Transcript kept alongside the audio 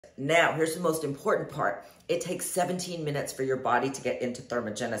Now, here's the most important part. It takes 17 minutes for your body to get into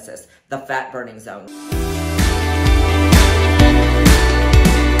thermogenesis, the fat burning zone.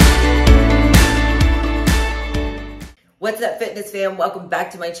 What's up, fitness fam? Welcome back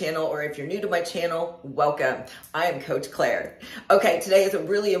to my channel, or if you're new to my channel, welcome. I am Coach Claire. Okay, today is a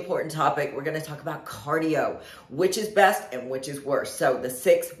really important topic. We're gonna talk about cardio, which is best and which is worst. So the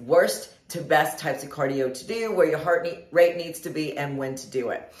 6 worst to best types of cardio to do, where your heart rate needs to be, and when to do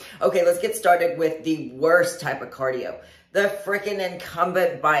it. Okay, let's get started with the worst type of cardio. The freaking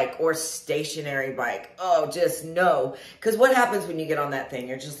incumbent bike or stationary bike. Oh, just no. Because what happens when you get on that thing?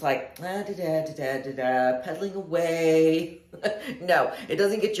 You're just like, pedaling away. No, it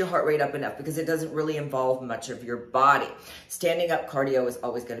doesn't get your heart rate up enough because it doesn't really involve much of your body. Standing up cardio is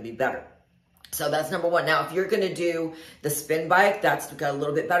always going to be better. So that's number one. Now, if you're going to do the spin bike, that's got a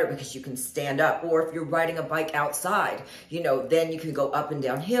little bit better because you can stand up. Or if you're riding a bike outside, then you can go up and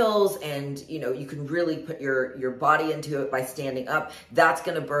down hills and, you can really put your body into it by standing up. That's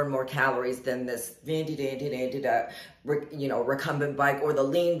going to burn more calories than this, recumbent bike or the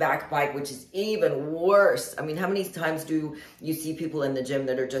lean back bike, which is even worse. I mean, how many times do you see people in the gym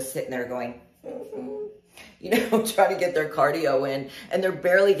that are just sitting there going, trying to get their cardio in, and they're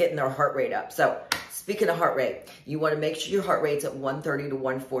barely getting their heart rate up. So speaking of heart rate, you want to make sure your heart rate's at 130 to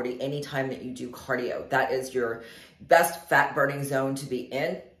 140 anytime that you do cardio. That is your best fat burning zone to be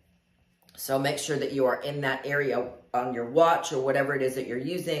in. So make sure that you are in that area on your watch or whatever it is that you're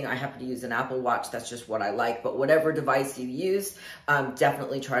using. I happen to use an Apple Watch. That's just what I like. But whatever device you use,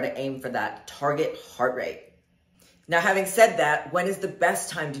 definitely try to aim for that target heart rate. Now, having said that, when is the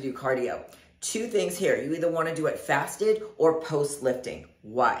best time to do cardio? 2 things here. You either want to do it fasted or post lifting.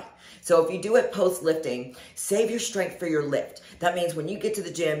 Why? So if you do it post lifting, save your strength for your lift. That means when you get to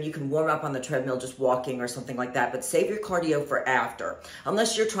the gym, you can warm up on the treadmill just walking or something like that, but save your cardio for after.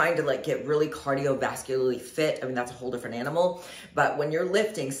 Unless you're trying to get really cardiovascularly fit. I mean, that's a whole different animal. But when you're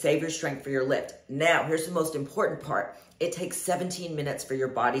lifting, save your strength for your lift. Now, here's the most important part. It takes 17 minutes for your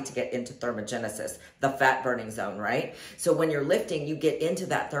body to get into thermogenesis, the fat burning zone, right? So when you're lifting, you get into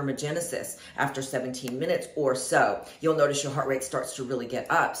that thermogenesis after 17 minutes or so. You'll notice your heart rate starts to really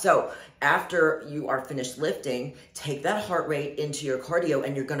get up. So after you are finished lifting, take that heart rate into your cardio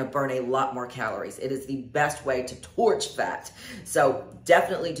and you're gonna burn a lot more calories. It is the best way to torch fat. So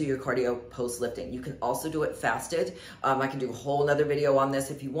definitely do your cardio post-lifting. You can also do it fasted. I can do a whole nother video on this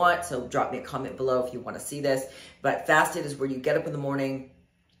if you want, so drop me a comment below if you wanna see this. But fasted is where you get up in the morning,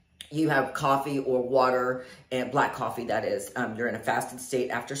 you have coffee or water, and black coffee, that is. You're in a fasted state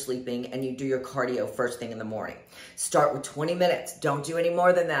after sleeping, and you do your cardio first thing in the morning. Start with 20 minutes. Don't do any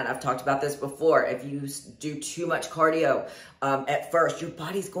more than that. I've talked about this before. If you do too much cardio at first, your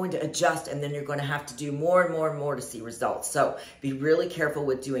body's going to adjust, and then you're going to have to do more and more and more to see results. So be really careful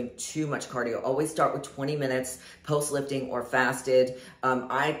with doing too much cardio. Always start with 20 minutes post-lifting or fasted.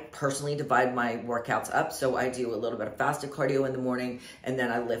 I personally divide my workouts up, so I do a little bit of fasted cardio in the morning, and then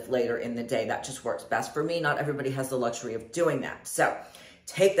I lift later in the day. That just works best for me. Not everybody has the luxury of doing that. So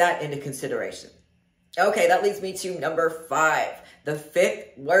take that into consideration. Okay, that leads me to number 5, the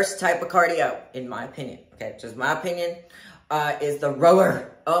 5th worst type of cardio, in my opinion. Okay, just my opinion, is the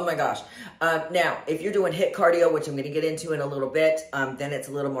rower. Oh my gosh. Now, if you're doing HIIT cardio, which I'm going to get into in a little bit, then it's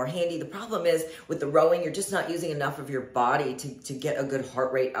a little more handy. The problem is with the rowing, you're just not using enough of your body to get a good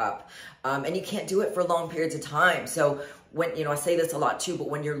heart rate up. And you can't do it for long periods of time. So when, I say this a lot too, but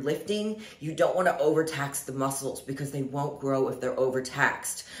when you're lifting, you don't want to overtax the muscles because they won't grow if they're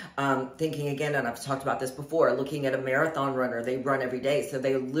overtaxed. Thinking again, and I've talked about this before, looking at a marathon runner, they run every day. So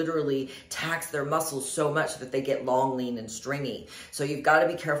they literally tax their muscles so much that they get long, lean, and stringy. So you've got to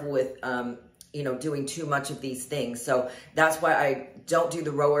be careful with, doing too much of these things. So that's why I don't do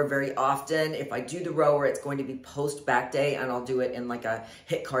the rower very often. If I do the rower, it's going to be post back day, and I'll do it in like a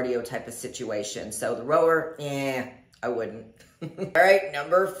HIIT cardio type of situation. So the rower, I wouldn't. All right,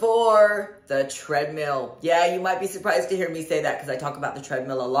 number 4, the treadmill. Yeah, you might be surprised to hear me say that because I talk about the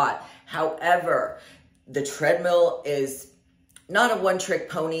treadmill a lot. However, the treadmill is not a one-trick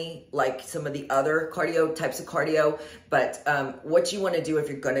pony like some of the other types of cardio, but what you want to do if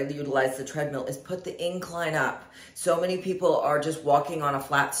you're going to utilize the treadmill is put the incline up. So many people are just walking on a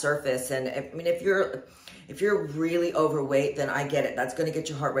flat surface, and if you're really overweight, then I get it. That's going to get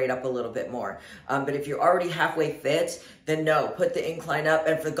your heart rate up a little bit more. But if you're already halfway fit, then no, put the incline up.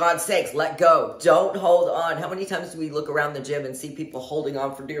 And for God's sakes, let go. Don't hold on. How many times do we look around the gym and see people holding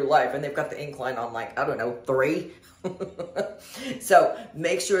on for dear life and they've got the incline on 3? So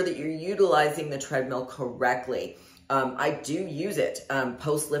make sure that you're utilizing the treadmill correctly. I do use it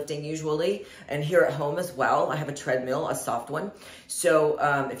post lifting usually, and here at home as well. I have a treadmill, a soft one. So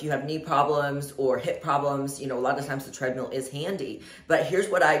if you have knee problems or hip problems, you know, a lot of times the treadmill is handy. But here's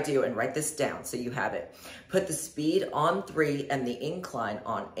what I do, and write this down so you have it. Put the speed on 3 and the incline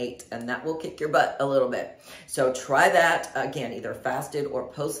on 8, and that will kick your butt a little bit. So try that, again, either fasted or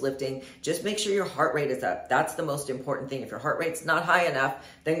post lifting. Just make sure your heart rate is up. That's the most important thing. If your heart rate's not high enough,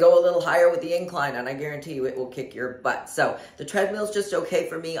 then go a little higher with the incline, and I guarantee you it will kick your butt. So the treadmill is just okay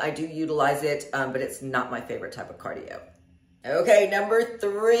for me. I do utilize it, but it's not my favorite type of cardio. Okay, number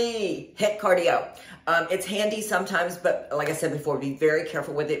 3, HIIT cardio. It's handy sometimes, but like I said before, be very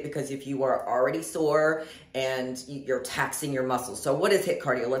careful with it, because if you are already sore and you're taxing your muscles. So what is HIIT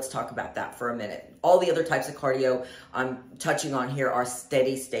cardio? Let's talk about that for a minute. All the other types of cardio I'm touching on here are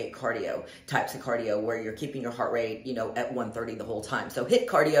steady state cardio types of cardio, where you're keeping your heart rate, you know, at 130 the whole time. So HIIT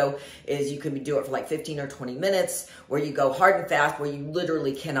cardio is, you can do it for like 15 or 20 minutes, where you go hard and fast, where you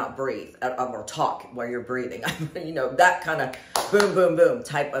literally cannot breathe or talk while you're breathing. You know, that kind of boom, boom, boom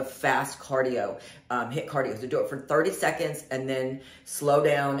type of fast cardio, HIIT cardio. So do it for 30 seconds and then slow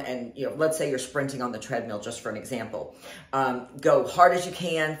down, and, you know, let's say you're sprinting on the treadmill, just for an example. Go hard as you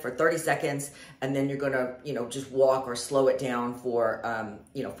can for 30 seconds, and then you're gonna, you know, just walk or slow it down for,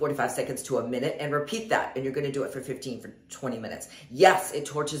 you know, 45 seconds to a minute, and repeat that. And you're gonna do it for 15 for 20 minutes. Yes, it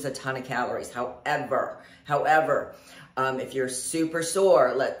torches a ton of calories. However, if you're super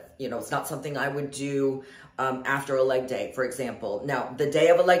sore, you know, it's not something I would do after a leg day, for example. Now, the day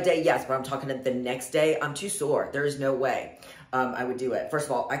of a leg day, yes, but I'm talking the next day, I'm too sore. There is no way I would do it. First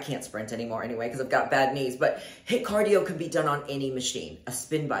of all, I can't sprint anymore anyway, because I've got bad knees, but HIIT cardio can be done on any machine, a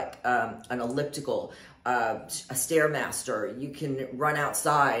spin bike, an elliptical, a Stairmaster. You can run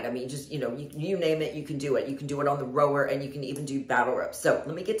outside. I mean, just, you know, you name it, you can do it. You can do it on the rower, and you can even do battle ropes. So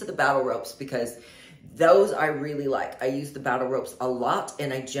let me get to the battle ropes, because those I really like. I use the battle ropes a lot,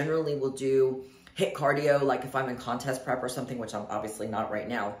 and I generally will do HIIT cardio, like if I'm in contest prep or something, which I'm obviously not right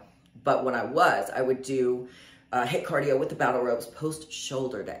now. But when I would do HIIT cardio with the battle ropes post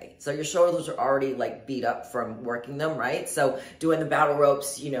shoulder day. So your shoulders are already like beat up from working them, right? So doing the battle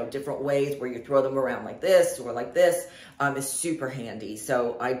ropes, you know, different ways where you throw them around like this or like this is super handy.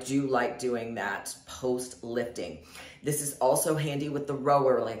 So I do like doing that post lifting. This is also handy with the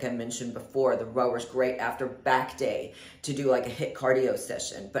rower, like I mentioned before. The rower's great after back day to do like a HIIT cardio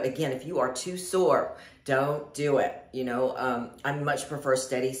session. But again, if you are too sore, don't do it. You know, I much prefer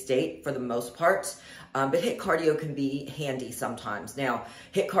steady state for the most part. But HIIT cardio can be handy sometimes. Now,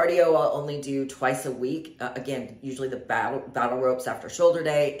 HIIT cardio I'll only do twice a week. Again, usually the battle ropes after shoulder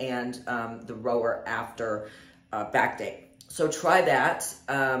day, and the rower after back day. So try that.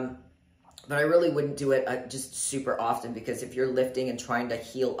 But I really wouldn't do it just super often, because if you're lifting and trying to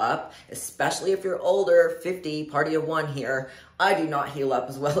heal up, especially if you're older, 50, party of one here, I do not heal up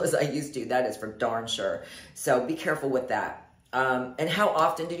as well as I used to. That is for darn sure. So be careful with that. And how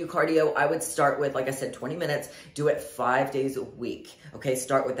often to do cardio? I would start with, like I said, 20 minutes, do it 5 days a week. Okay,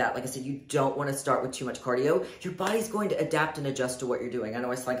 start with that. Like I said, you don't want to start with too much cardio. Your body's going to adapt and adjust to what you're doing. I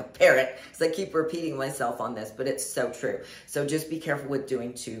know I sound like a parrot because I keep repeating myself on this, but it's so true. So just be careful with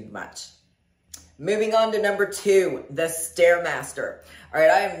doing too much. Moving on to number 2, the Stairmaster. All right,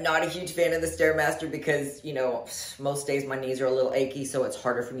 I am not a huge fan of the Stairmaster because, you know, most days my knees are a little achy, so it's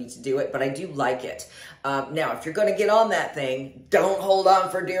harder for me to do it, but I do like it. Now, if you're going to get on that thing, don't hold on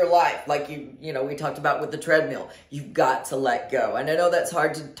for dear life like you know, we talked about with the treadmill. You've got to let go. And I know that's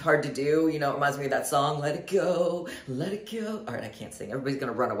hard to do. You know, it reminds me of that song, Let It Go, Let It Go. All right, I can't sing. Everybody's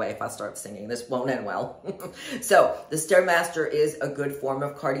going to run away if I start singing. This won't end well. So the Stairmaster is a good form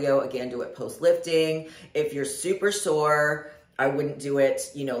of cardio. Again, do it post-lifting. If you're super sore, I wouldn't do it,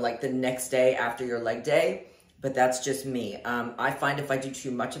 you know, like the next day after your leg day, but that's just me. I find if I do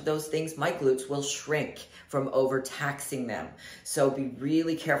too much of those things, my glutes will shrink from overtaxing them. So be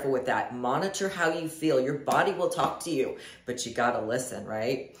really careful with that. Monitor how you feel. Your body will talk to you, but you gotta listen,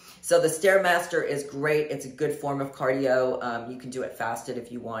 right? So the Stairmaster is great. It's a good form of cardio. You can do it fasted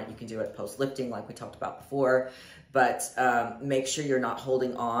if you want. You can do it post-lifting like we talked about before. But make sure you're not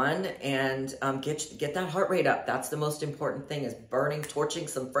holding on, and get that heart rate up. That's the most important thing, is torching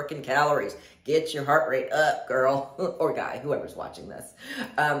some freaking calories. Get your heart rate up, girl, or guy, whoever's watching this.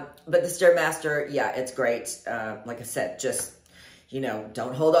 But the Stairmaster, yeah, it's great. Like I said, just, you know,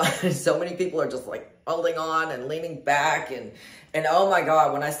 don't hold on. So many people are just like holding on and leaning back, and oh my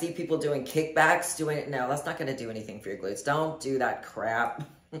God, when I see people doing kickbacks, no, that's not going to do anything for your glutes. Don't do that crap.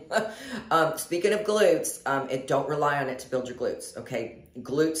 Speaking of glutes, don't rely on it to build your glutes, okay?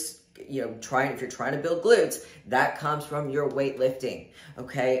 Glutes if you're trying to build glutes, that comes from your weightlifting,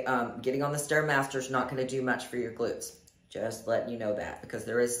 okay? Getting on the Stairmaster is not going to do much for your glutes. Just letting you know that, because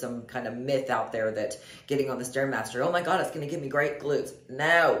there is some kind of myth out there that getting on the Stairmaster, oh my God, it's going to give me great glutes.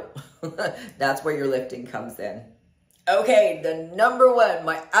 No, that's where your lifting comes in. Okay, the number one,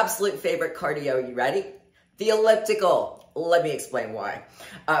 my absolute favorite cardio. You ready? The elliptical. Let me explain why.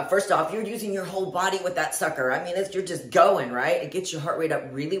 First off, you're using your whole body with that sucker. I mean, you're just going, right? It gets your heart rate up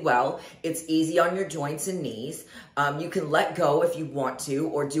really well. It's easy on your joints and knees. You can let go if you want to,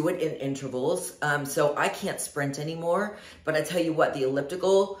 or do it in intervals. So I can't sprint anymore, but I tell you what, the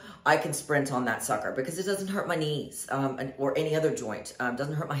elliptical, I can sprint on that sucker because it doesn't hurt my knees or any other joint.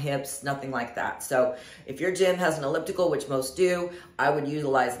 Doesn't hurt my hips, nothing like that. So if your gym has an elliptical, which most do, I would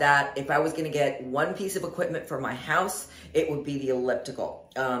utilize that. If I was going to get one piece of equipment for my house, it would be the elliptical.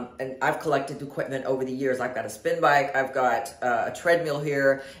 And I've collected equipment over the years. I've got a spin bike, I've got a treadmill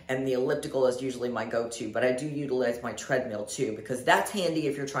here, and the elliptical is usually my go-to, but I do utilize my treadmill too, because that's handy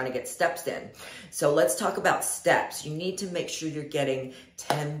if you're trying to get steps in. So let's talk about steps. You need to make sure you're getting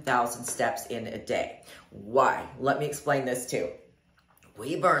 10,000 steps in a day. Why? Let me explain this too.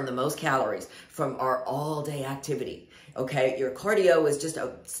 We burn the most calories from our all-day activity. Okay, your cardio is just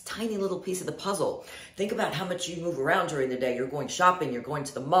a tiny little piece of the puzzle. Think about how much you move around during the day. You're going shopping, you're going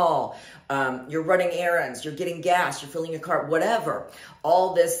to the mall, you're running errands, you're getting gas, you're filling your car, whatever.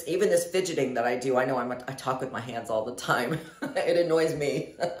 All this, even this fidgeting that I do, I know I talk with my hands all the time. It annoys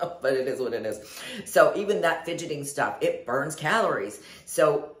me, but it is what it is. So even that fidgeting stuff, it burns calories.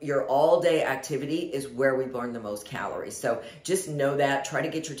 So your all-day activity is where we burn the most calories. So just know that. Try to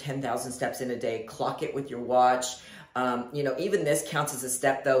get your 10,000 steps in a day. Clock it with your watch. Even this counts as a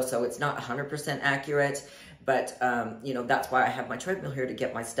step though, so it's not 100% accurate, but, that's why I have my treadmill here to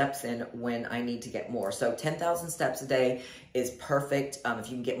get my steps in when I need to get more. So 10,000 steps a day is perfect. If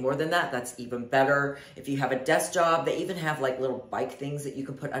you can get more than that, that's even better. If you have a desk job, they even have like little bike things that you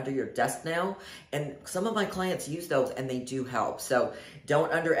can put under your desk now. And some of my clients use those and they do help. So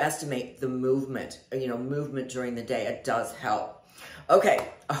don't underestimate the movement, movement during the day. It does help. Okay,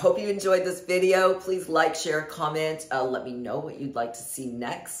 I hope you enjoyed this video. Please like, share, comment. Let me know what you'd like to see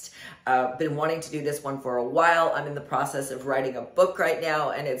next. Been wanting to do this one for a while. I'm in the process of writing a book right now,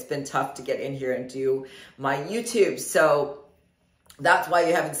 and it's been tough to get in here and do my YouTube. So that's why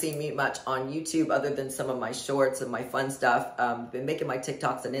you haven't seen me much on YouTube other than some of my shorts and my fun stuff. Been making my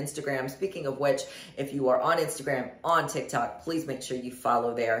TikToks and Instagram. Speaking of which, if you are on Instagram, on TikTok, please make sure you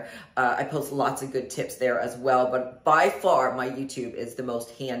follow there. I post lots of good tips there as well, but by far my YouTube is the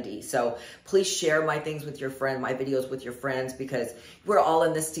most handy. So please share my things with your friend, my videos with your friends, because we're all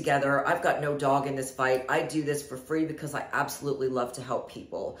in this together. I've got no dog in this fight. I do this for free because I absolutely love to help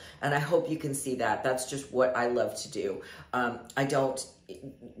people. And I hope you can see that. That's just what I love to do. I don't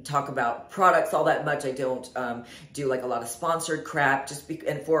talk about products all that much. I don't do like a lot of sponsored crap,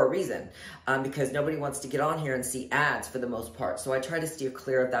 and for a reason, because nobody wants to get on here and see ads for the most part. So I try to steer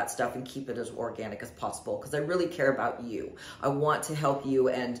clear of that stuff and keep it as organic as possible, because I really care about you. I want to help you,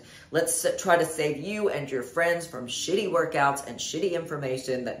 and let's try to save you and your friends from shitty workouts and shitty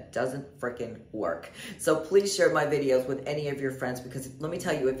information that doesn't freaking work. So please share my videos with any of your friends, because let me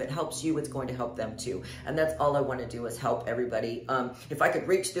tell you, if it helps you, it's going to help them too. And that's all I want to do, is help everybody. If I could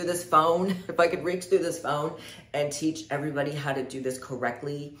reach through this phone, and teach everybody how to do this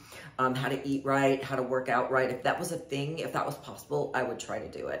correctly, how to eat right, how to work out right, if that was a thing, if that was possible, I would try to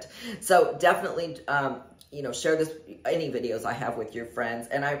do it. So definitely, share any videos I have with your friends,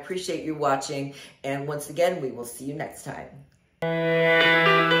 and I appreciate you watching. And once again, we will see you next time.